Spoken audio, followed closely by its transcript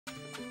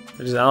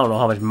I don't know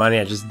how much money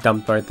I just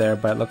dumped right there,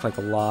 but it looked like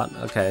a lot.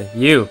 Okay,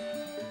 you.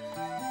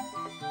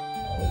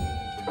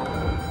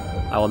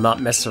 I will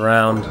not mess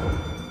around.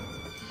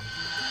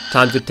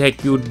 Time to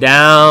take you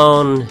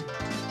down.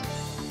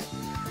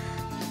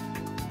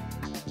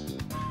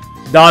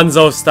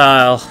 Donzo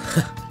style.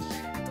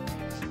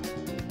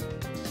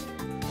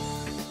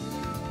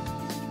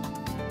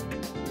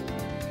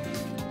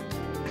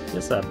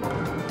 Just a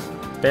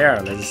bear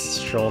on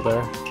his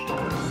shoulder.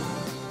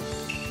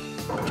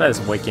 Try this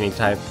awakening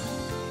type.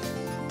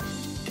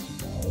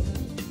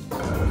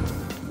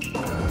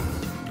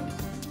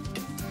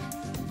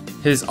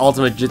 His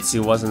ultimate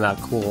jutsu wasn't that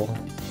cool.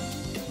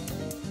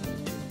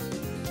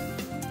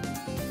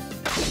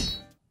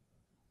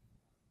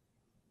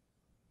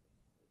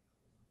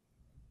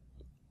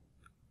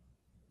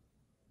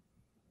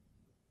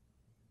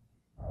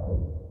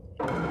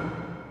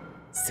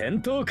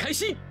 Sentou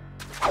Kaishi!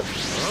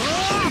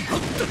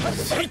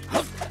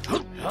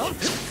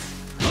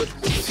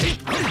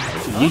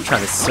 You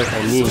trying to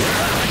circle me?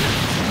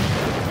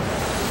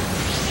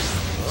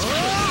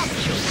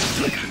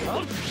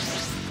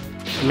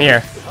 Come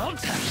here.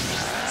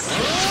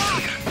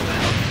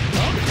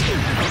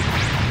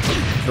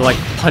 The like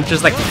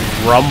punches like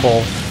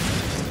rumble.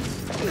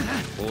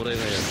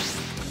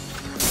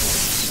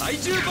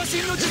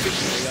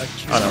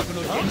 Oh no.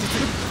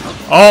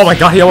 Oh my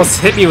god, he almost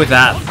hit me with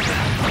that.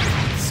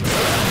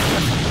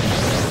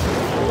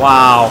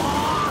 Wow.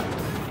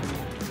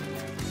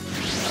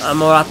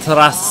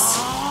 Amoratras.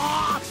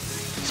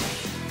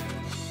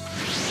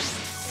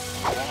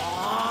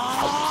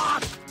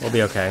 We'll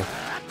be okay.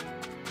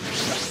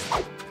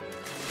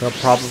 He'll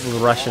probably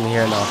rush in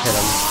here and I'll hit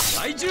him.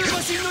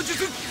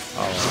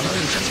 Oh.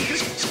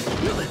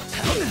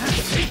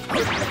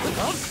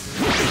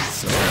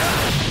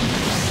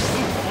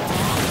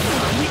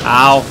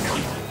 Ow.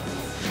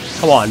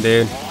 Come on,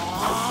 dude.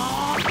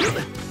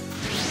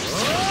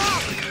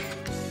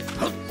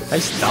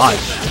 Nice dodge.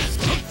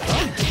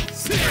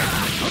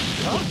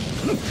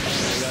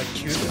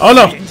 Oh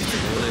no!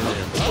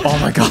 Oh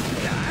my god.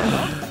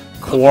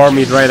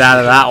 Quarmied right out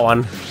of that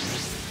one.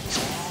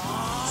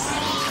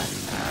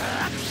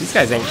 These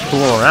guys ain't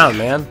fooling around,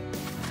 man.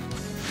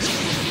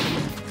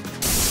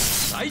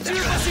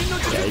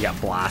 Yeah, he got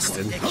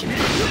blasted.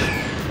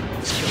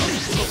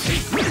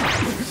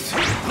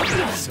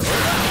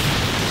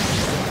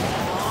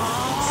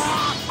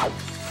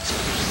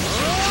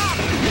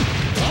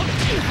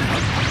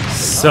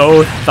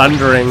 So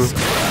thundering.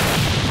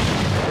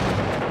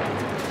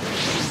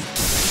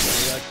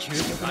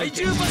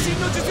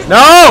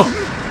 No!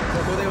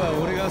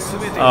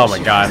 Oh my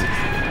god.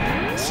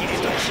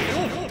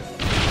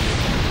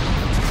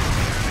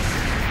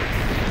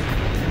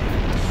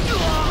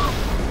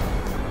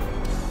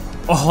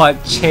 Oh,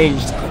 it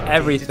changed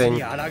everything.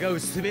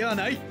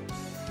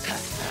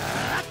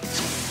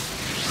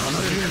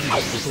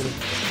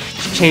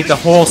 Changed the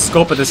whole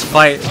scope of this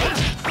fight.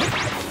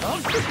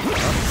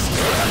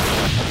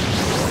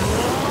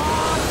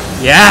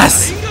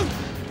 Yes!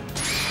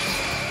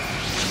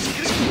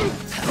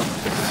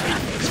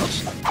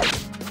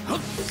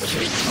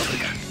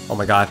 Oh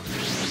my god.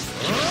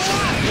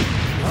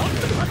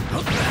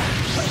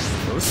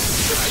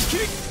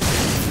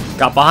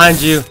 Got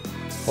behind you.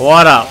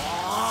 What up?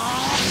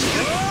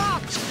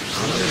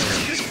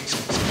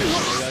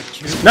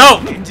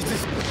 No!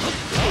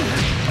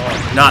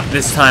 Oh, not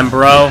this time,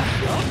 bro.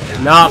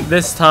 Not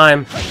this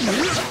time.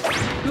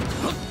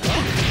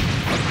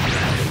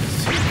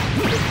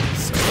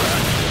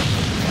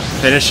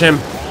 Finish him.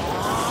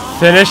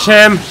 Finish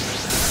him.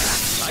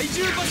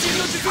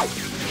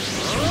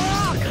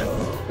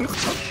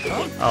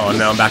 Oh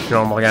no, I'm back to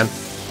normal again.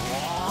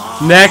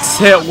 Next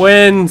hit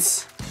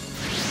wins.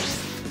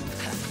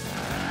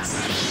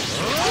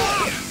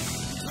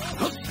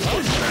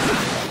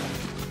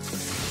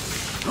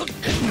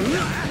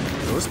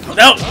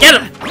 No,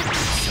 get him!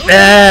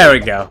 There we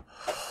go.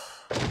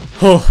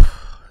 Whew.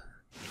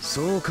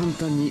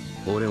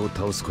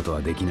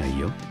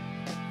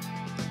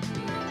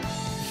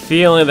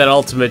 Feeling that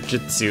ultimate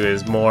jutsu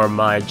is more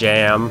my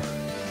jam.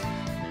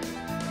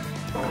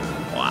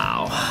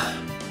 Wow.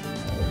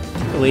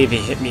 I believe he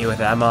hit me with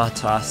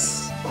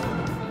Amatas.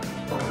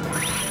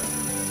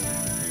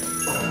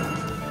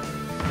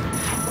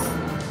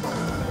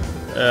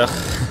 Ugh.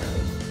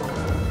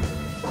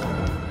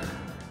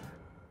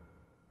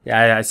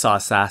 Yeah, I saw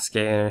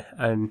Sasuke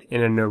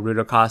in a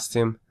Naruto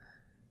costume.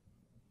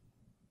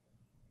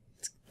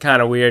 It's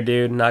kind of weird,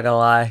 dude, not gonna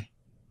lie.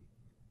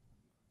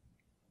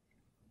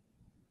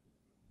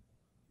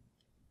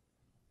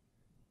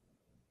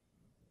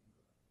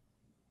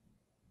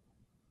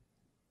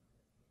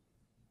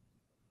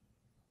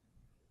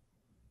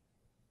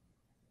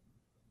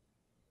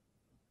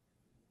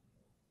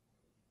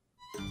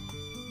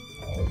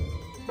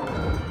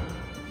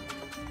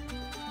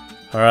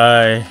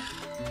 Alright.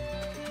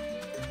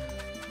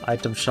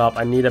 Item shop.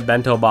 I need a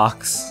bento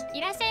box.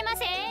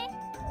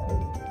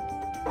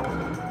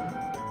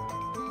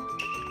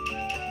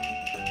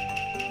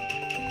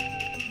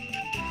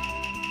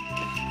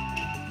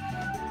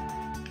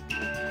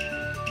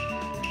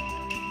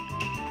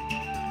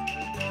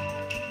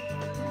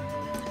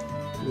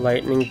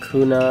 Lightning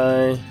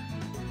kunai.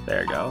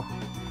 There you go.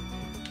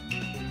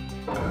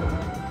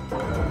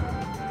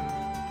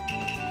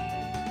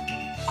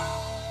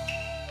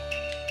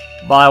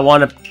 But I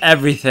want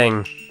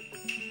everything.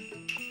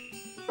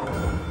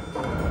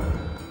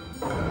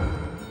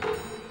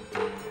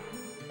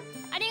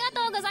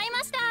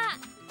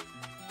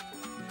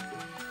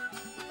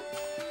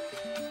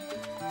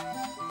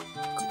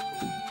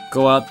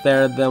 Go out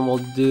there, then we'll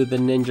do the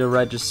ninja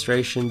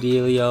registration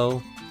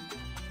dealio.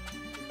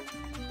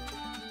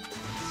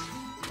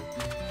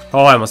 Oh,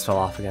 I almost fell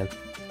off again.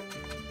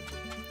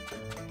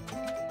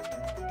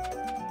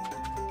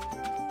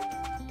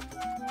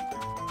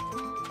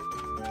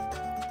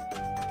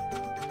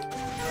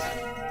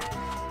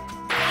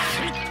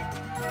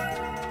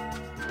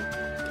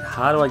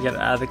 How do I get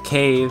out of the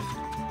cave?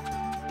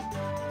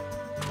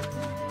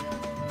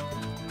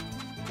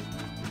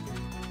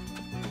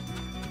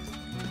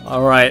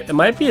 Alright, it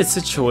might be a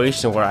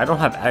situation where I don't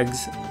have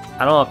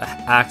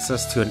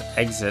access to an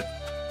exit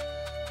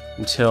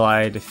until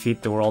I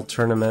defeat the world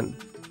tournament.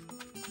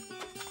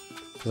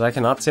 Because I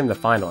cannot seem to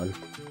find one.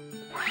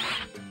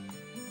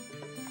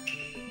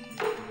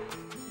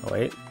 Oh,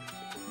 wait.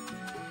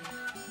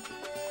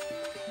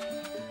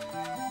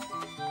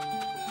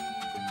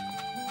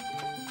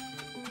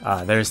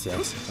 Ah, there's the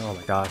exit. Oh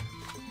my god.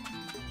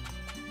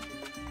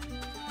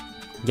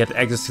 Get the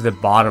exits to the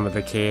bottom of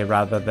the cave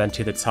rather than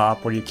to the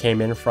top where you came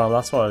in from.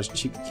 That's what I was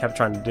kept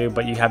trying to do,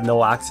 but you have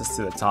no access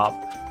to the top.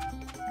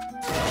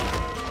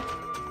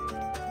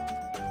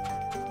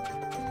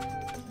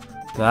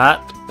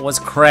 That was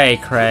cray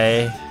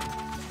cray.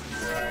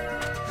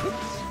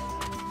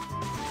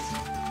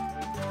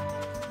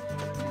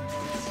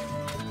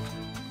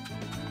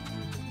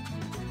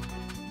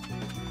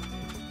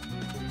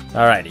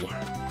 Alrighty.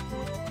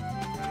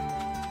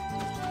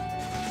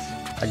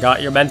 I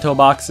got your bento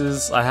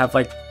boxes. I have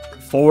like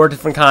 4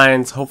 different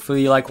kinds.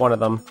 Hopefully you like one of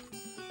them.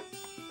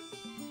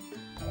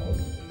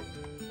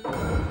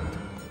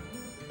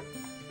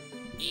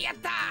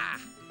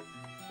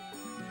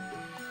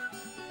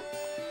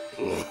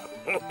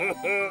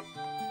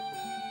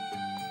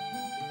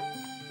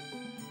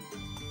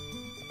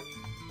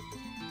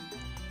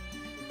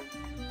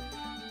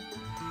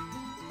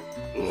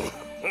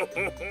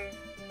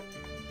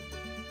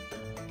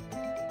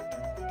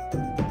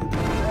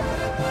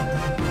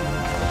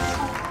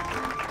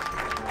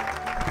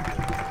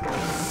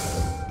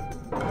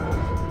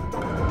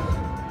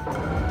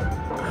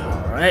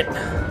 Alright.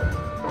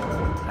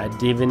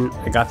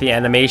 I got the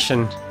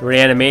animation.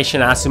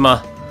 Reanimation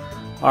Asuma.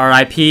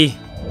 R.I.P.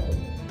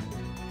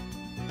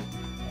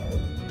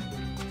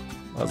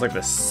 That was like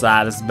the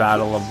saddest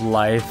battle of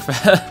life.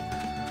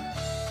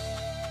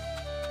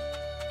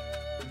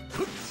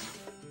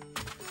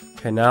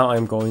 Okay, now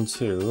I'm going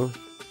to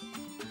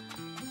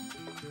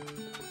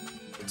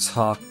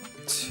talk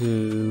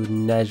to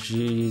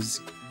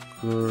Neji's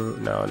group.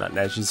 No, not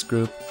Neji's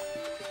group.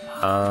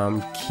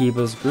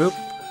 Kiba's group.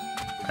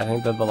 I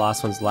think they're the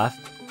last ones left.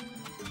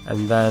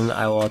 And then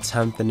I will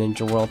attempt the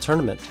Ninja World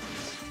Tournament.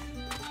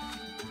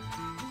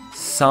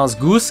 Sounds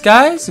goose,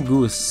 guys?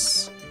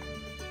 Goose.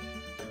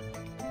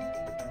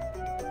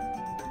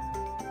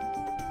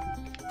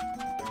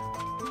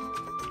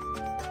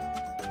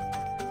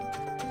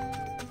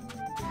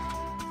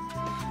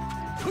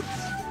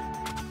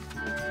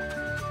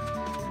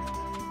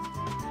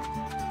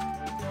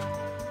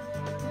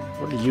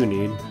 What do you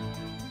need?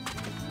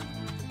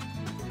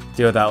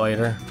 Deal with that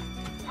later.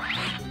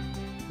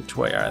 Which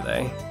way are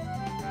they?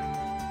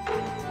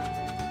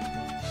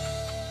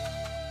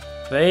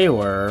 They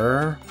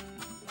were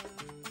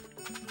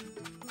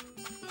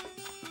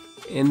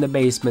in the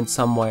basement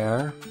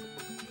somewhere.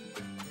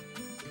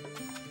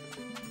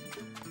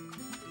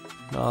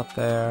 Not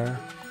there.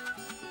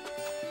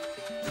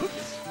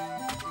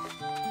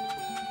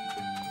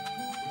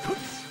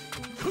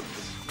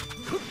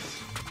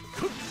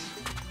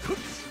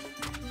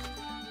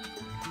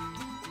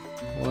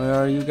 Where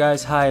are you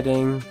guys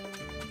hiding?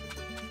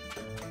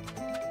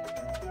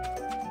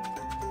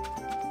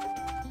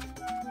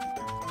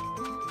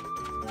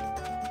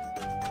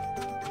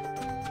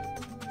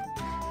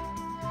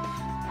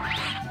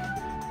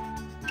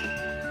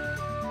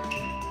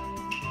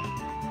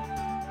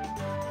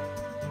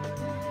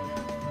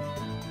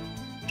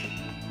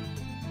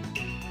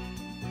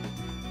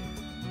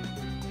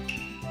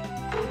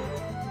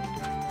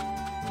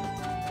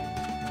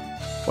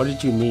 What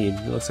did you need?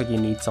 It looks like you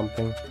need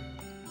something.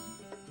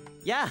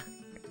 Yeah.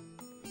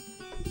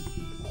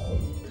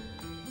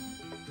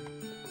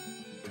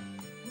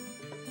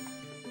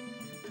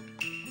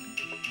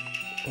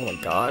 Oh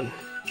my god.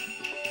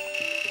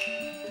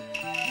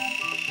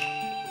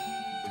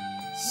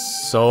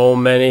 So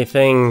many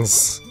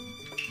things.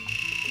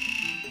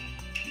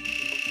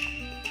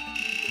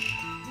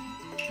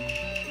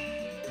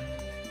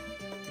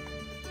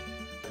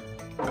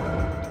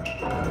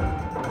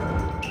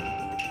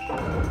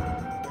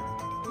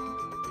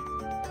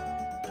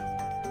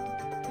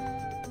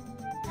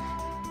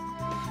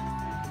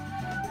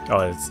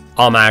 Oh, it's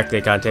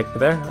automatically gonna take me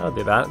there? I'll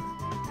do that.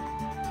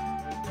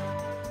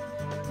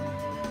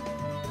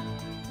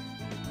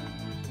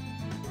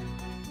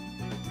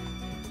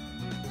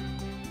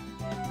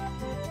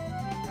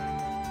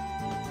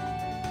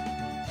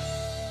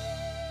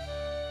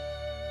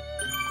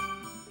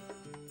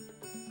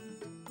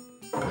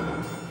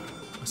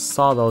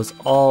 Saw those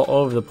all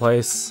over the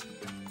place.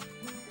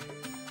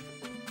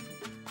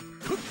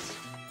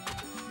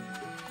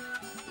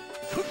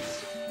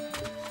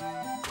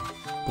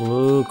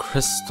 Blue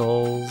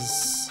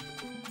crystals.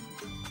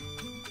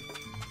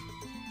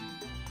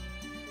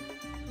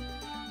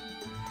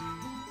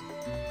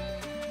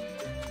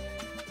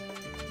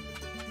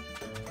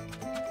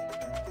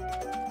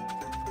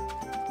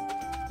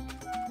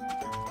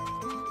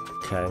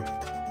 Okay.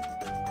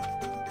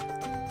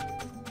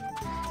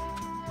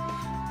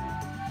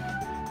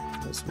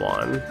 There's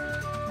one.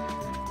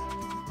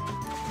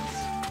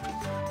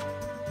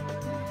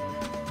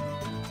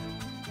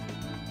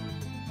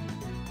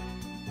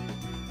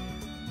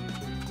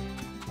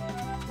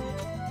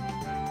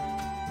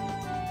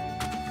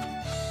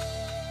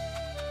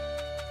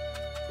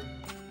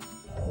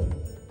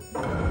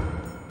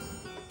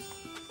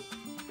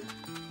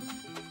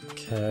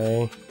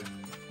 Okay.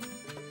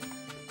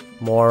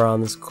 More on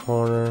this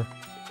corner.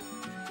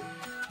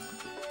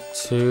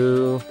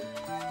 2.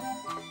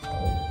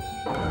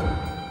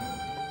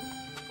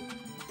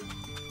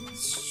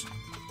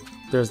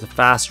 There's the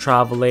fast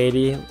travel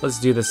lady. Let's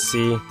do the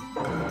C.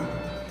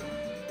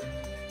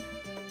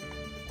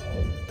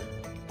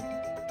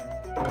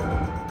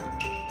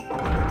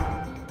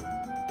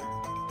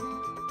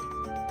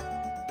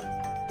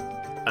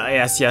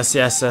 Yes.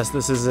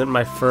 This isn't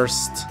my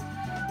first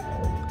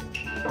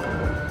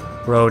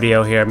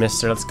rodeo here,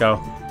 mister. Let's go.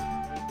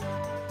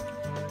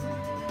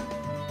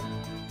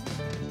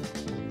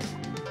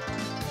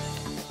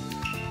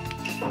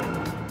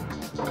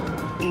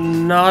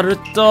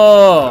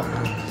 Naruto!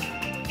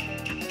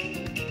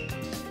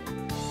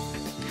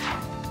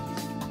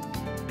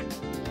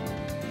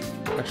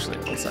 Actually,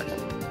 1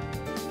 second.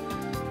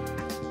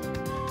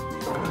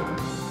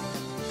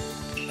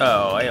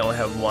 Oh, I only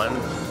have one.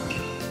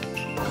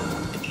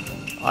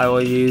 I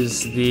will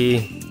use the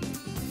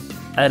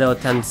Edo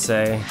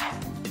Tensei.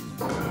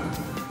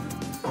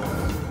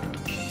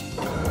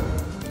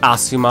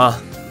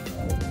 Asuma.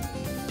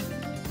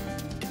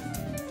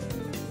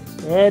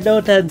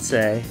 Edo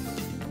Tensei.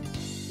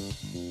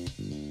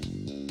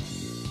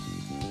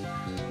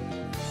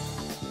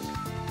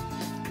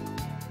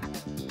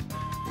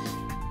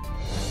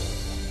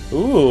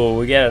 Ooh,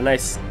 we get a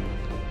nice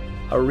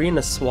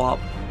arena swap.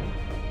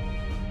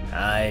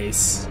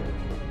 Nice.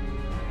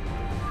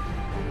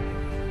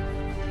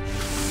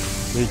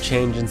 New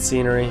change in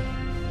scenery.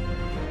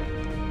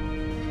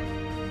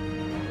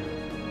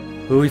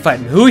 Who we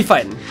fighting? Who we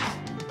fighting?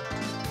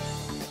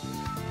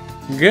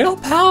 Girl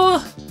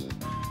power?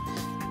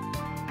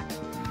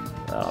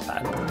 Oh,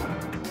 bad.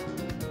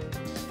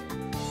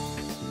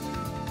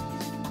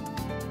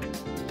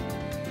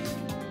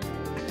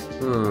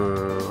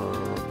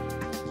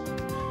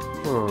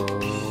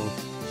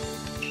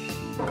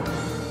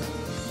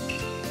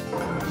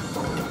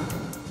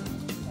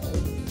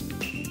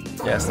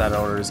 Yes, that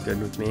order is good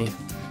with me.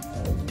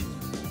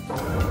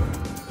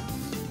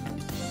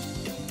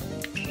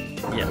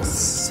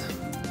 Yes.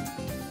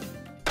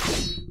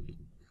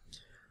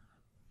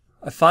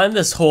 I find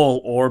this whole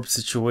orb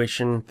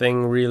situation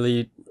thing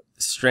really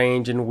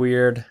strange and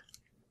weird.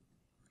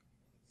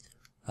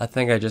 I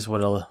think I just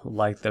would have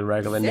liked the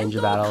regular ninja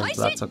battles, but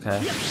that's okay.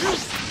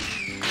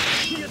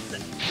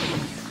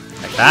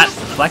 Like that?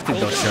 Reflected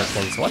those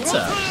shurikens. What's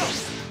up?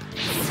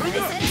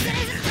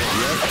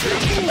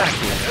 Come back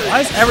here. Why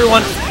is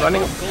everyone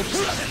running?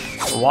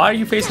 Why are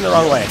you facing the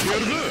wrong way?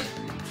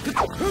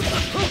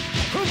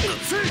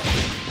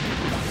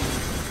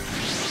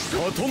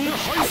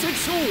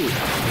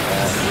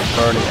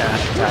 Burning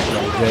attack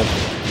really good.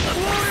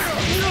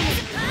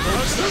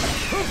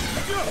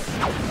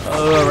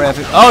 Oh,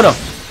 ramping. Oh no!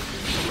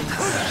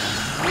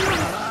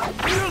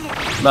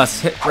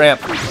 Must hit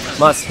ramp.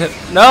 Must hit.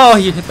 No,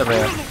 you hit the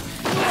ramp.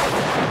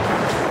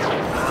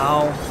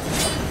 Ow.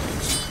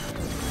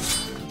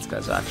 This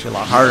guy's actually a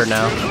lot harder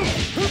now.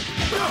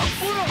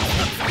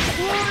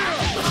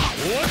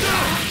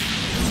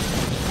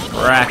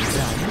 Wrecked.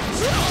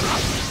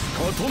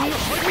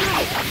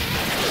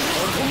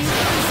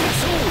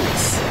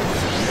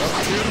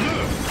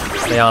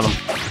 Stay on him.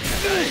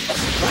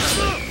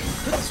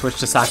 Switch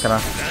to Sakura.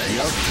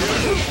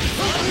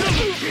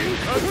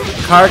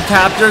 Card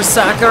capture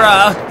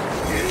Sakura!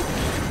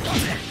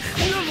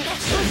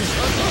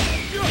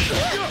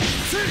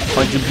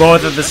 Punch you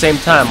both at the same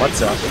time,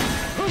 what's up?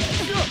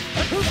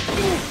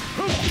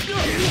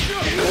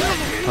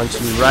 Punch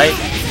you right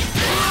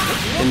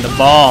in the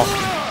ball.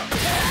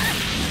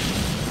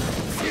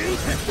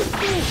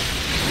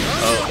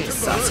 Oh,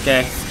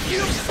 Sasuke.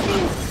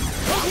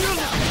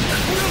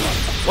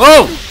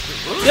 Whoa!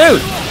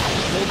 Dude!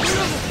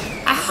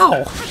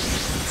 Ow!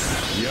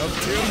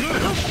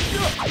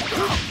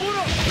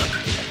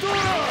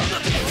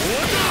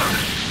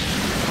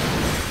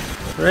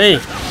 3.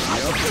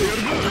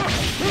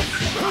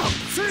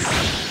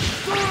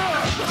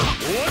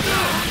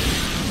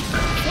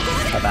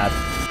 Not bad.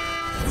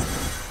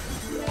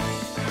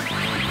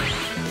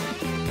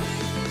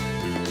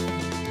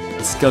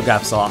 The skill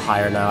gap's a lot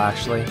higher now,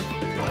 actually.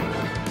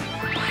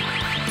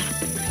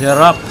 Hit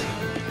up!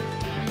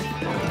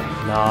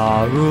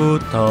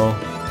 Naruto.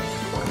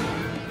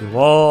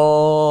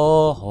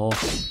 Whoa.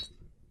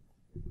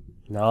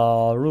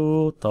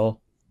 Naruto.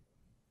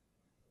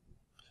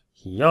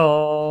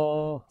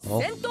 Yo.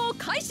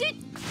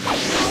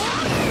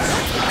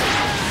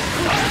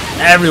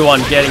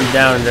 Everyone getting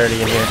down and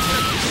dirty in here.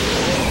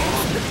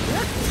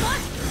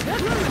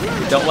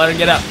 Don't let her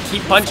get up.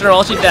 Keep punching her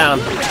while she's down.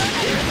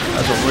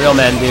 That's what real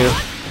men do.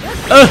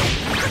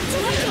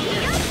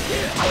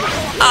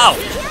 Ow!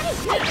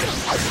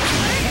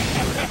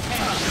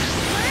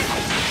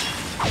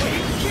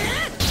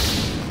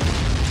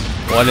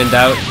 When in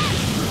doubt,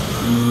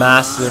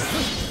 massive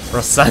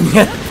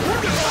Rasanya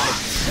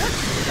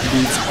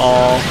beats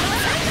all.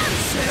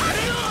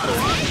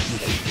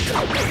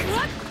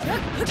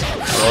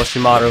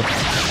 Orochimaru.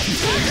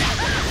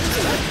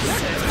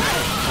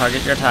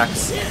 Target your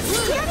attacks.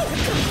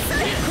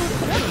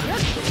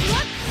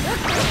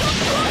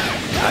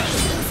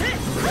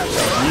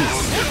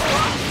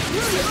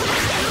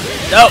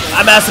 No,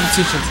 I'm at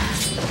substitutions.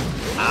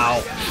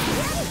 Ow.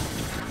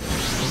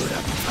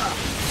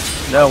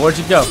 No, where'd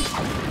you go?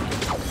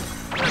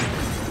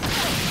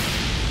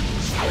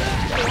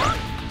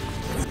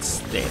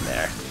 Stay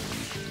there.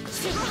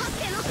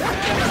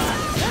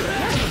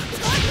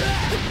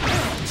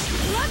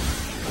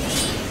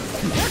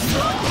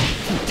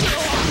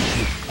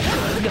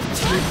 You have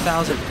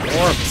 2,000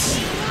 orbs.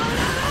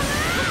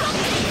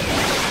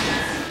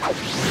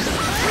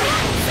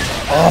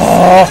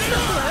 Oh!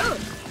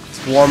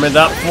 Let's warm it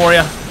up for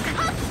you.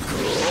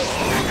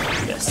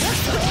 Yes.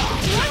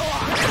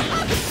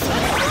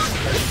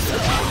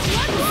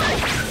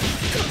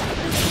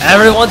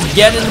 Everyone's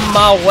getting in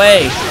my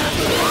way.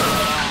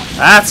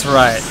 That's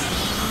right.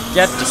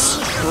 Get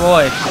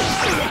destroyed.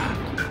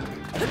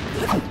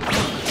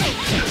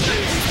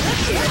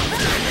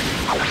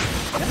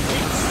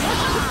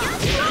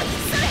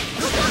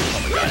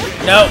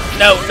 No,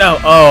 no, no.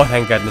 Oh,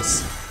 thank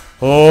goodness.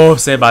 Oh,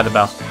 say bye to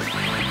Bell.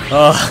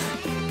 Oh.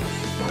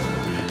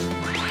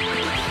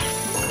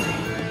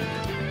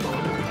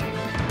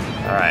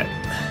 Alright.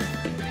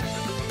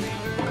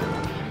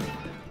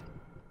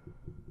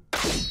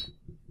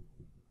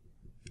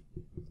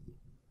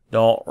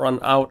 Don't run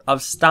out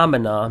of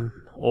stamina.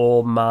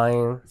 Oh my.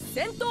 Not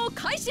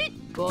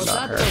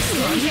her.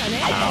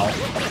 Ow.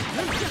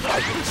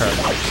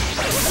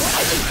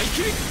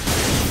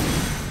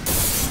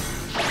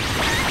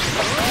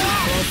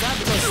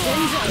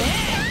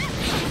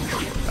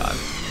 God.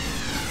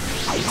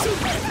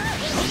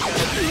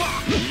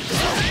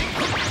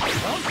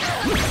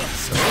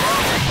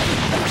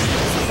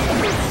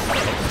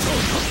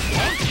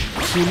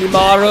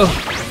 Kimimaru,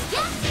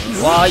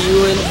 why are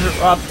you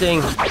interrupting?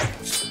 I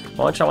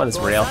want to try on this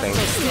rail thing.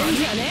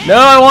 No,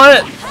 I want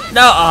it!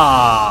 No!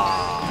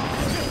 Ah.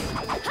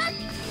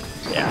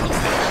 Yeah.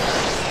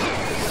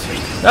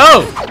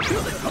 No!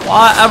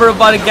 Why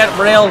everybody get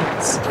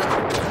rails?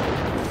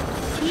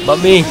 But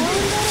me.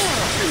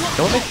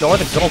 Don't ignore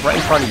the goal right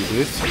in front of you,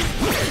 dude.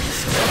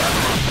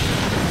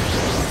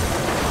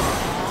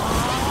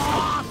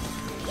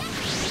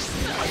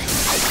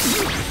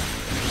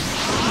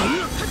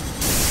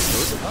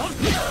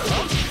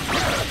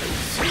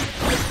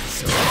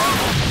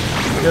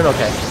 You're doing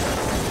okay.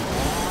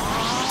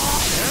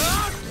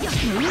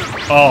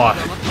 Oh, I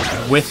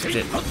whiffed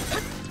it.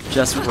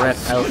 Just ran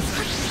out.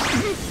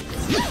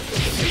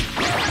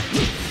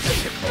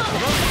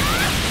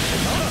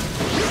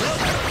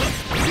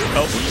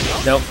 Oh,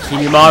 no,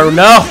 Kimimaru,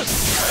 no!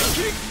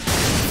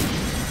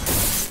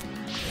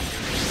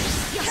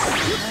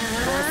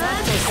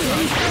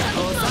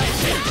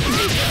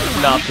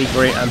 Not be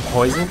great, I'm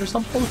poisoned or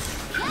something?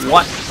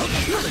 What?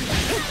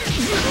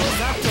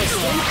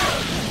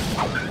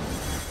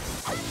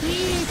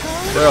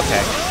 We're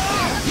okay.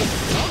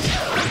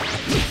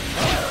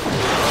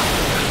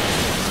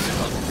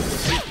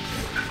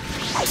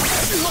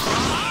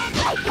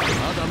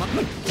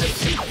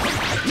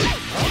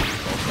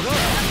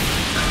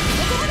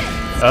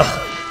 Ugh.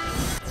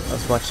 That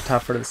was much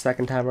tougher the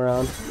second time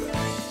around.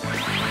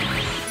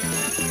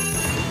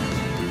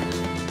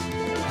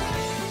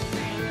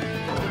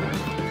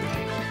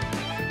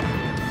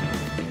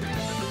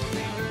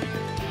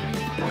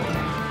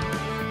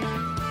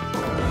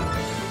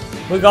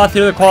 We got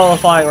through the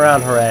qualifying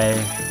round,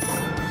 hooray!